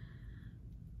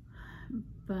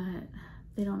 but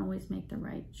they don't always make the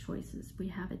right choices. We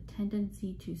have a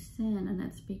tendency to sin, and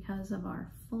that's because of our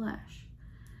flesh,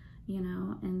 you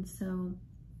know. And so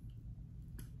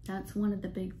that's one of the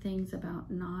big things about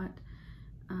not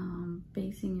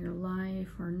basing your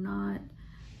life, or not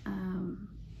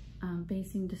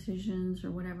basing decisions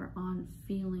or whatever on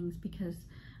feelings, because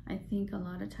I think a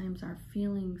lot of times our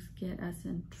feelings get us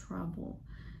in trouble.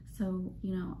 So,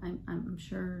 you know, I'm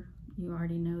sure you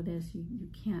already know this. You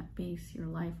can't base your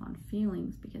life on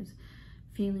feelings, because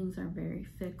feelings are very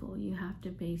fickle. You have to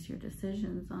base your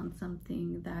decisions on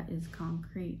something that is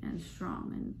concrete and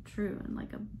strong and true, and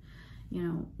like a,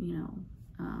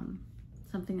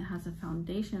 something that has a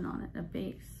foundation on it, a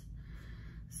base.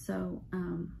 So,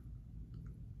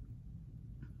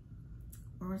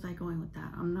 where was I going with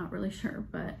that? I'm not really sure,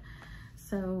 but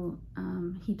so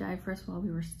he died for us while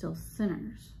we were still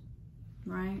sinners,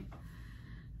 right?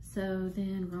 So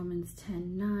then Romans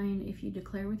 10:9, if you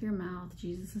declare with your mouth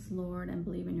Jesus is Lord and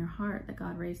believe in your heart that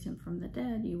God raised him from the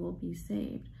dead, you will be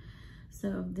saved.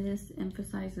 So this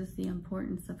emphasizes the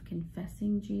importance of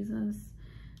confessing Jesus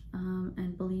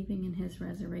and believing in his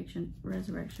resurrection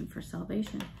for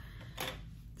salvation.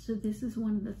 So this is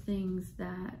one of the things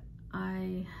that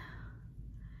I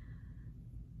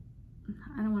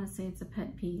don't want to say it's a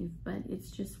pet peeve, but it's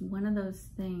just one of those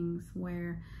things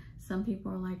where some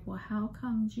people are like, well, how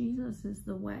come Jesus is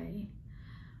the way?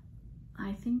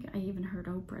 I think I even heard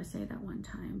Oprah say that one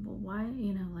time. Well, why,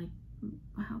 you know, like,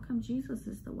 how come Jesus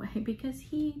is the way? Because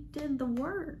he did the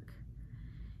work.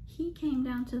 He came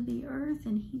down to the earth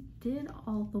and he did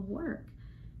all the work.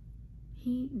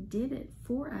 He did it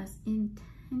for us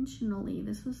intentionally.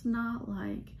 This was not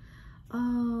like,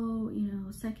 oh, you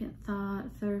know, second thought,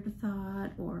 third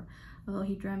thought, or, oh,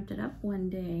 he dreamt it up one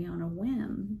day on a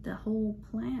whim. The whole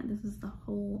plan, this is the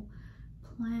whole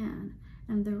plan.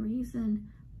 And the reason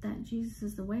that Jesus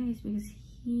is the way is because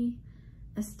he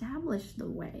established the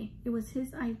way. It was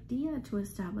his idea to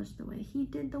establish the way. He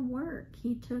did the work.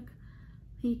 He took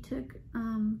the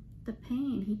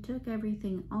pain. He took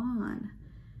everything on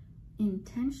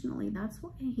intentionally. That's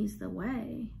why he's the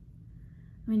way.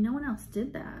 I mean, no one else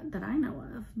did that I know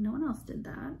of. No one else did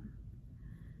that.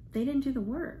 They didn't do the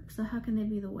work, so how can they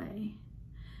be the way?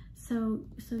 So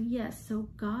yes, so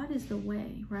God is the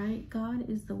way, right? God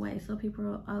is the way. So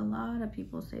a lot of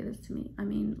people say this to me. I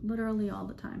mean, literally all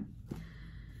the time.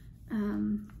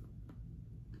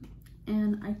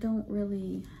 And I don't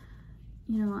really,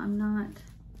 you know, I'm not,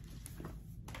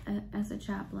 as a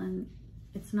chaplain,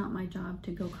 it's not my job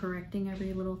to go correcting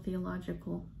every little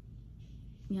theological,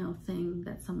 you know, thing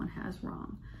that someone has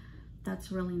wrong.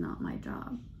 That's really not my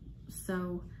job.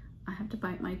 So I have to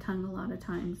bite my tongue a lot of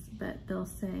times, but they'll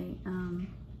say,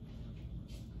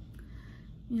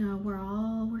 you know, we're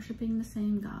all worshiping the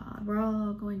same God. We're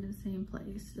all going to the same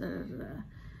place.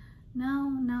 No,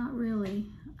 not really.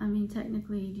 I mean,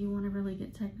 technically, do you want to really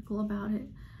get technical about it?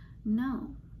 No,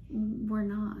 we're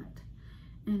not.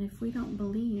 And if we don't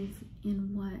believe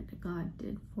in what God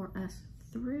did for us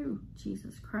through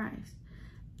Jesus Christ,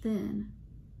 then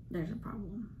there's a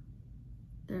problem.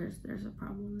 There's a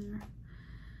problem there.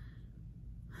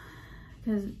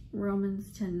 Because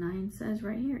Romans 10:9 says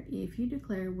right here, if you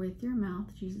declare with your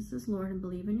mouth Jesus is Lord and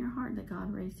believe in your heart that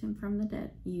God raised him from the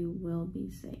dead, you will be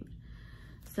saved.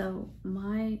 So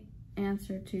my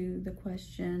answer to the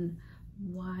question,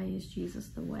 why is Jesus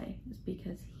the way, is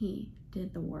because he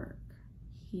did the work.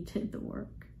 He did the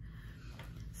work.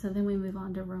 So then we move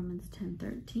on to Romans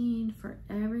 10:13. For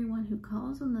everyone who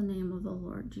calls on the name of the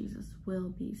Lord Jesus will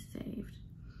be saved.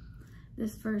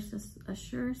 This verse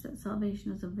assures that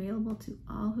salvation is available to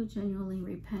all who genuinely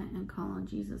repent and call on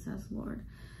Jesus as Lord.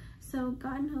 So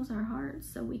God knows our hearts,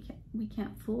 so we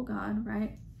can't fool God,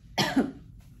 right?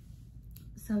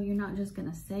 So you're not just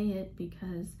going to say it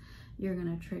because you're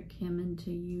going to trick him into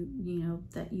you know,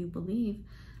 that you believe.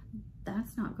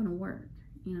 That's not going to work.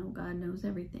 You know, God knows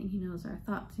everything. He knows our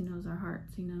thoughts. He knows our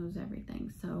hearts. He knows everything.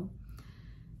 So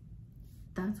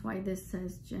that's why this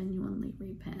says genuinely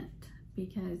repent.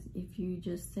 Because if you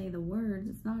just say the words,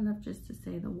 it's not enough just to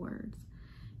say the words.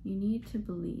 You need to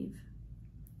believe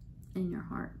in your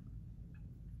heart.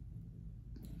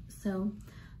 So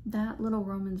that little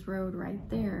Romans road right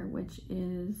there, which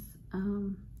is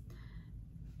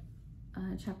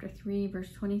chapter 3,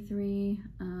 verse 23,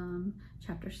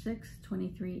 chapter 6,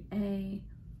 23a,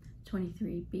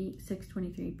 23b,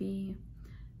 6:23b,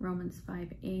 Romans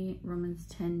 5:8, Romans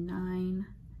 10:9,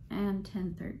 and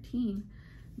 10:13.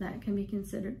 That can be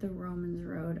considered the Romans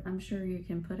road. I'm sure you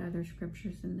can put other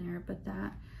scriptures in there, but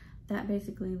that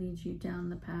basically leads you down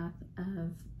the path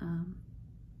of,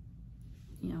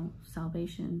 you know,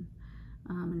 salvation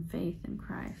and faith in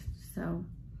Christ. So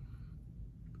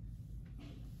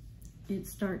it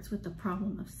starts with the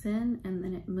problem of sin, and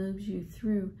then it moves you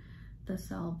through the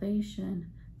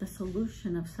salvation, the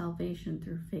solution of salvation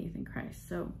through faith in Christ.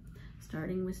 So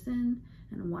starting with sin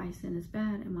and why sin is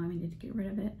bad and why we need to get rid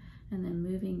of it, and then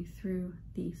moving through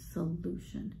the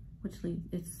solution, which leads,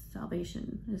 it's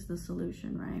salvation is the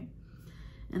solution, right?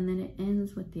 And then it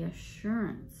ends with the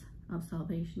assurance of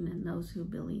salvation in those who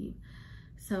believe.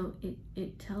 So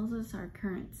it tells us our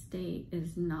current state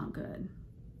is not good,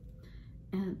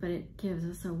 but it gives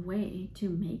us a way to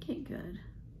make it good,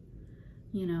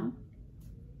 you know,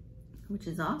 which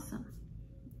is awesome.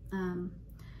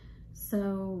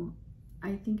 So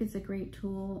I think it's a great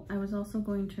tool. I was also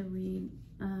going to read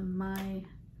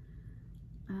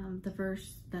the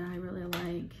verse that I really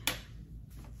like.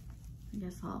 I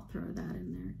guess I'll throw that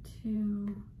in there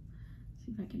too.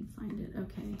 See if I can find it.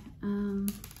 Okay.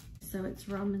 So it's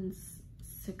Romans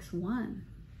 6:1.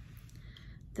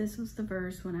 This was the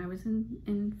verse when I was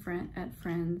at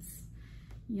Friends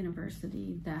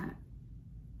University that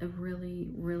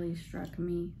really struck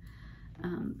me.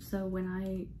 So when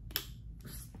I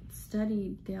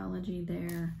studied theology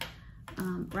there,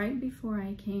 right before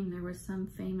I came, there was some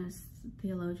famous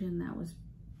theologian that was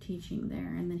teaching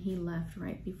there, and then he left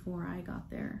right before I got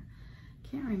there.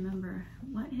 Can't remember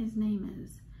what his name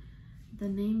is. The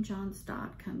name John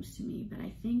Stott comes to me, but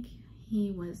I think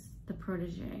he was the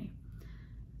protege.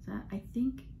 So I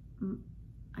think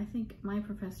my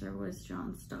professor was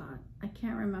John Stott. I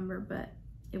can't remember, but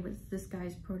it was this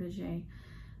guy's protege.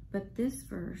 But this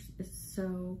verse is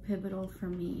so pivotal for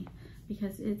me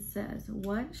because it says,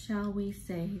 "What shall we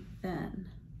say then?"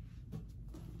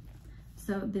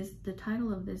 So the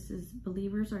title of this is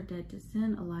 "Believers are dead to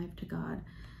sin, alive to God."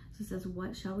 So it says,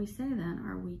 "What shall we say then?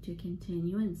 Are we to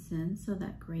continue in sin so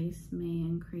that grace may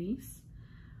increase?"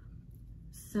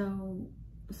 So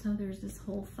there's this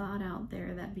whole thought out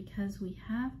there that because we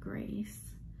have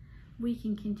grace, we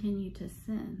can continue to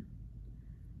sin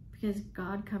because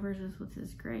God covers us with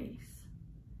his grace.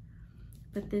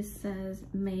 But this says,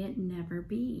 "May it never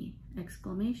be!"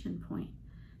 exclamation point.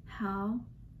 How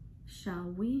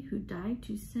shall we who died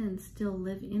to sin still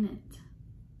live in it?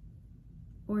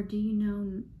 Or do you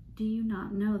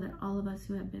not know that all of us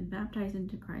who have been baptized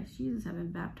into Christ Jesus have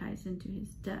been baptized into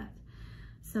his death?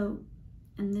 So,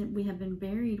 and that we have been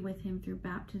buried with him through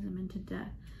baptism into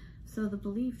death. So the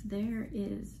belief there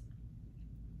is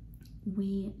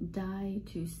we die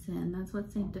to sin. That's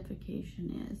what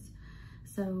sanctification is.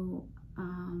 So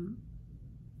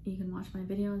you can watch my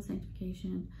video on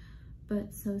sanctification.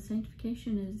 But so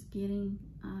sanctification is getting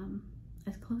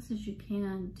as close as you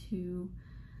can to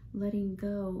letting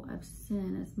go of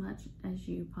sin as much as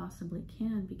you possibly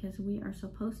can, because we are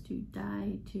supposed to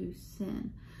die to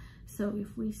sin. So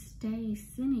if we stay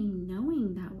sinning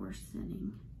knowing that we're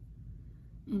sinning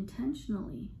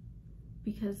intentionally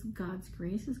because God's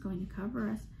grace is going to cover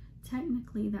us,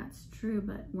 technically that's true,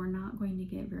 but we're not going to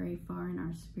get very far in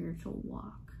our spiritual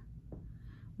walk.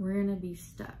 We're going to be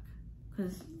stuck,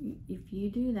 because if you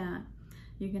do that,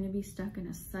 you're going to be stuck in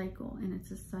a cycle, and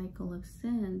it's a cycle of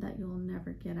sin that you'll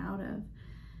never get out of.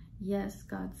 Yes,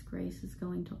 God's grace is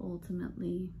going to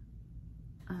ultimately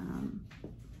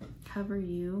cover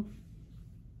you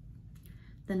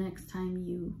the next time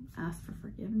you ask for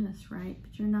forgiveness, right?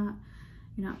 But you're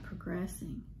not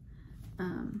progressing.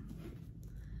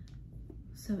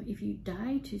 So if you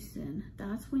die to sin,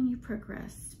 that's when you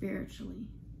progress spiritually.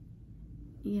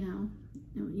 You know,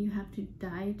 you have to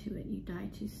die to it. You die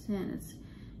to sin. It's,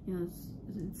 you know,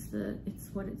 it's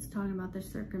what it's talking about, the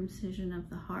circumcision of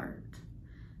the heart.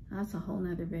 That's a whole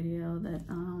nother video that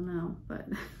I don't know, but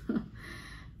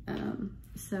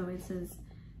so it says,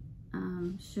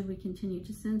 should we continue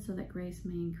to sin so that grace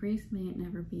may increase? May it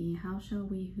never be. How shall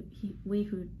we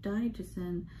who died to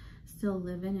sin still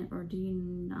live in it? Or do you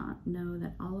not know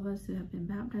that all of us who have been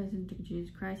baptized into Jesus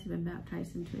Christ have been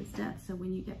baptized into his death? So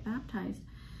when you get baptized,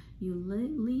 you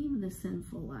leave the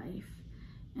sinful life.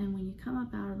 And when you come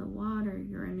up out of the water,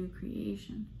 you're a new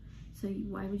creation. So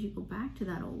why would you go back to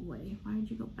that old way? Why would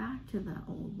you go back to that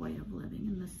old way of living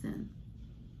in the sin?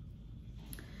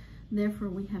 Therefore,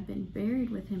 we have been buried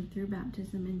with him through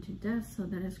baptism into death, so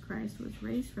that as Christ was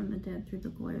raised from the dead through the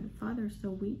glory of the Father, so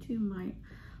we too might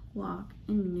walk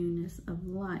in newness of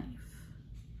life.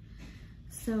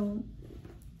 So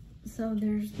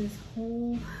there's this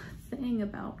whole thing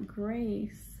about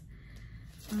grace.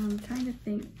 I'm trying to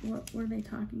think, what were they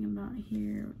talking about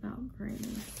here about grace?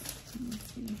 Let me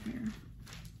see here.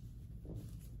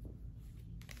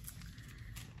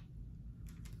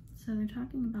 So they're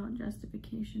talking about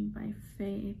justification by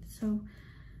faith. So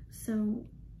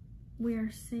we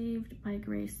are saved by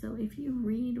grace. So if you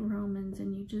read Romans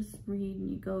and you just read and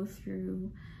you go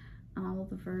through all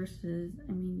the verses,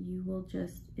 I mean, you will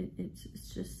just,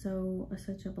 it's just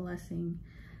such a blessing.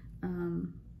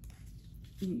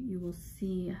 You will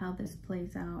see how this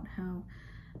plays out, how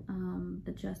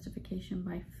the justification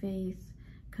by faith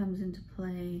comes into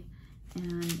play,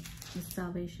 and the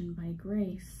salvation by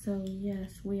grace. So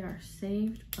yes, we are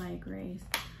saved by grace,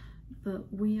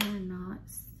 but we are not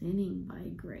sinning by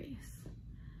grace.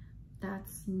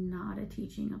 That's not a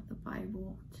teaching of the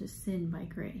Bible, to sin by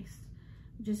grace.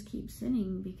 Just keep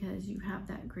sinning because you have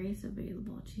that grace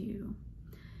available to you.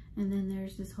 And then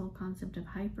there's this whole concept of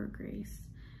hyper grace,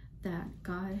 that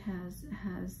God has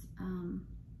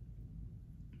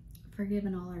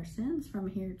forgiven all our sins from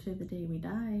here to the day we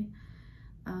die.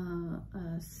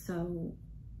 So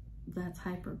that's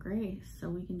hyper grace. So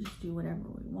we can just do whatever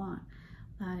we want.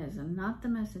 That is not the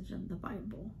message of the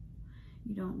Bible.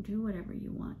 You don't do whatever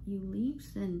you want. You leave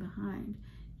sin behind.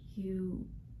 You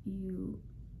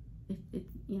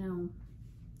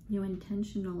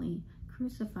intentionally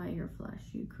crucify your flesh.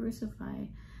 You crucify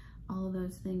all of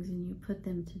those things and you put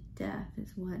them to death,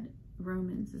 is what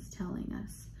Romans is telling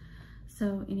us.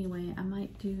 So anyway, I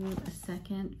might do a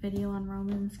second video on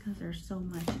Romans because there's so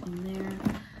much in there.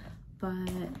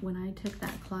 But when I took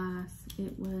that class,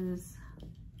 it was,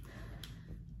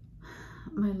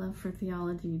 my love for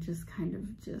theology just kind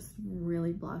of just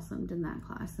really blossomed in that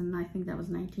class. And I think that was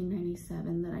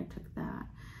 1997 that I took that.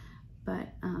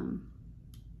 But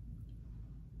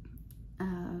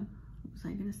what was I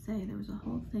going to say? There was a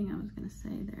whole thing I was going to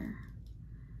say there.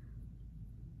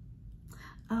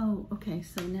 Oh, okay,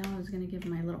 so now I was going to give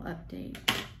my little update.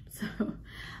 So,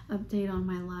 update on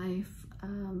my life.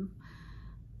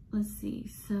 Let's see,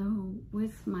 so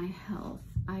with my health,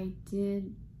 I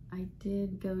did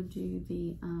go do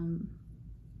the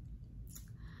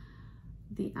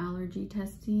allergy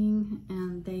testing,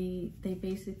 and they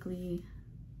basically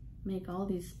make all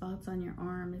these spots on your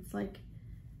arm. It's like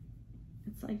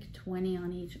 20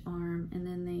 on each arm, and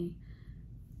then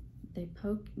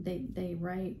they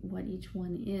write what each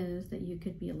one is that you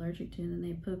could be allergic to, and then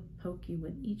they poke you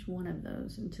with each one of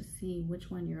those and to see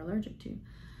which one you're allergic to.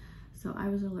 So I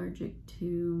was allergic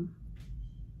to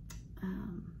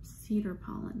cedar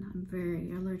pollen. I'm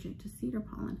very allergic to cedar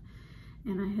pollen,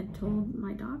 and I had told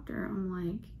my doctor, I'm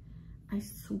like, I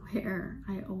swear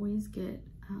I always get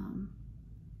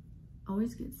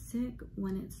sick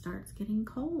when it starts getting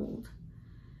cold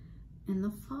in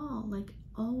the fall, like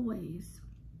always.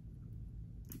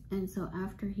 And so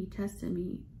after he tested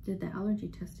me, did the allergy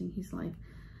testing, he's like,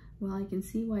 well, I can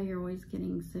see why you're always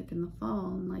getting sick in the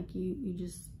fall, and like you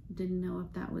just didn't know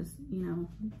if that was, you know,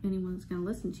 anyone's going to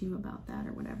listen to you about that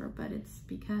or whatever. But it's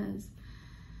because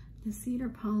the cedar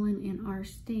pollen in our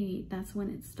state, that's when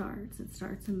it starts. It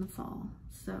starts in the fall.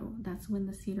 So that's when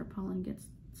the cedar pollen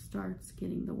starts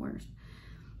getting the worst.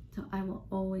 So I will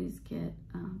always get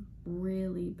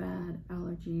really bad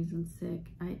allergies and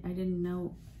sick. I didn't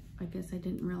know, I guess I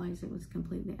didn't realize it was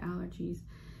completely allergies,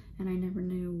 and I never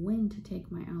knew when to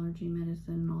take my allergy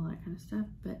medicine and all that kind of stuff.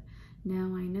 But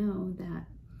now I know that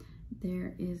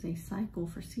there is a cycle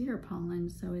for cedar pollen,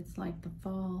 so it's like the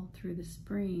fall through the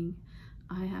spring.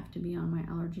 I have to be on my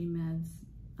allergy meds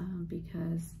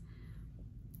because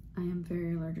I am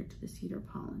very allergic to the cedar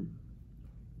pollen.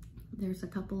 There's a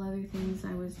couple other things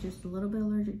I was just a little bit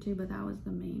allergic to, but that was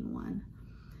the main one.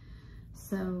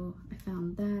 So I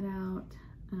found that out.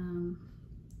 And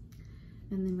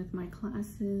then with my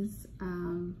classes,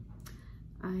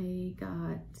 I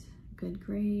got good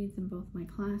grades in both my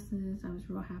classes. I was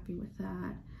real happy with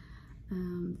that.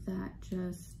 That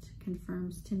just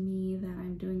confirms to me that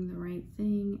I'm doing the right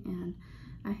thing, and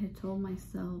I had told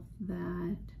myself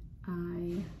that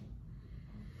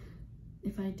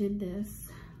if I did this,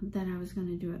 that I was going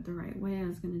to do it the right way. I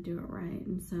was going to do it right.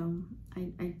 And so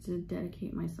I did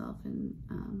dedicate myself in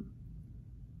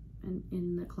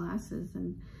the classes,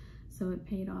 and so it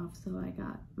paid off. So I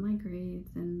got my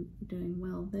grades and doing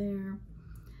well there.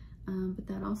 But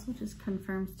that also just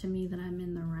confirms to me that I'm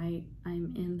in the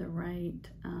right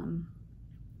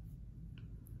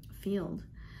field.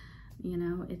 You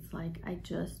know, it's like I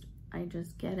just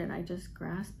get it. I just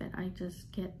grasp it. I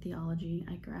just get theology.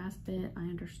 I grasp it. I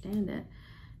understand it.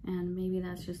 And maybe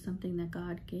that's just something that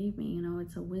God gave me. You know,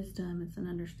 it's a wisdom, it's an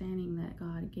understanding that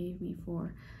God gave me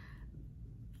for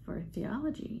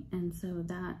theology. And so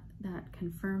that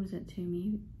confirms it to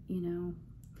me, you know,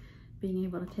 being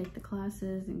able to take the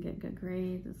classes and get good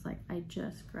grades. It's like I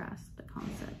just grasp the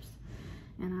concepts.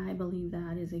 And I believe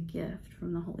that is a gift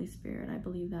from the Holy Spirit. I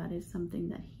believe that is something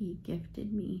that He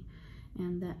gifted me,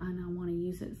 and I want to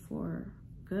use it for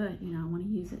good. You know, I want to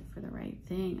use it for the right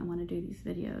thing. I want to do these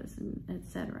videos and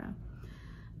etc.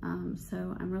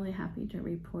 So I'm really happy to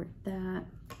report that.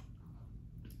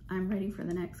 I'm ready for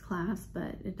the next class,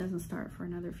 but it doesn't start for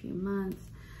another few months.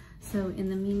 So in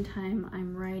the meantime,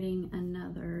 I'm writing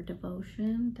another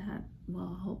devotion that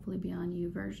will hopefully be on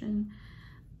YouVersion.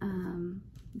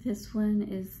 This one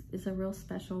is a real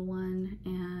special one,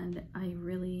 and I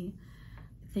really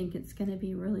think it's going to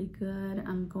be really good.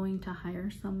 I'm going to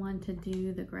hire someone to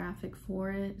do the graphic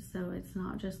for it, so it's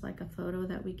not just like a photo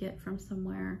that we get from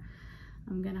somewhere.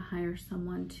 I'm going to hire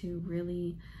someone to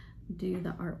really do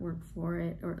the artwork for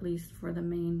it, or at least for the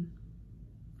main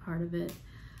part of it,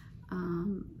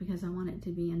 because I want it to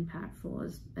be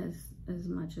impactful as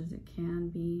much as it can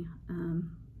be.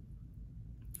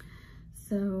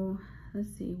 So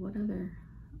let's see, what other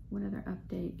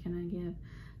update can I give?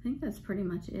 I think that's pretty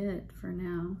much it for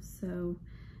now. So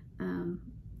I'm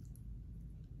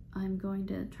going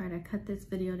to try to cut this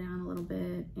video down a little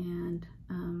bit, and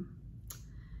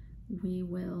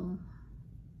we'll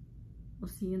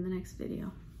see you in the next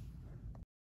video.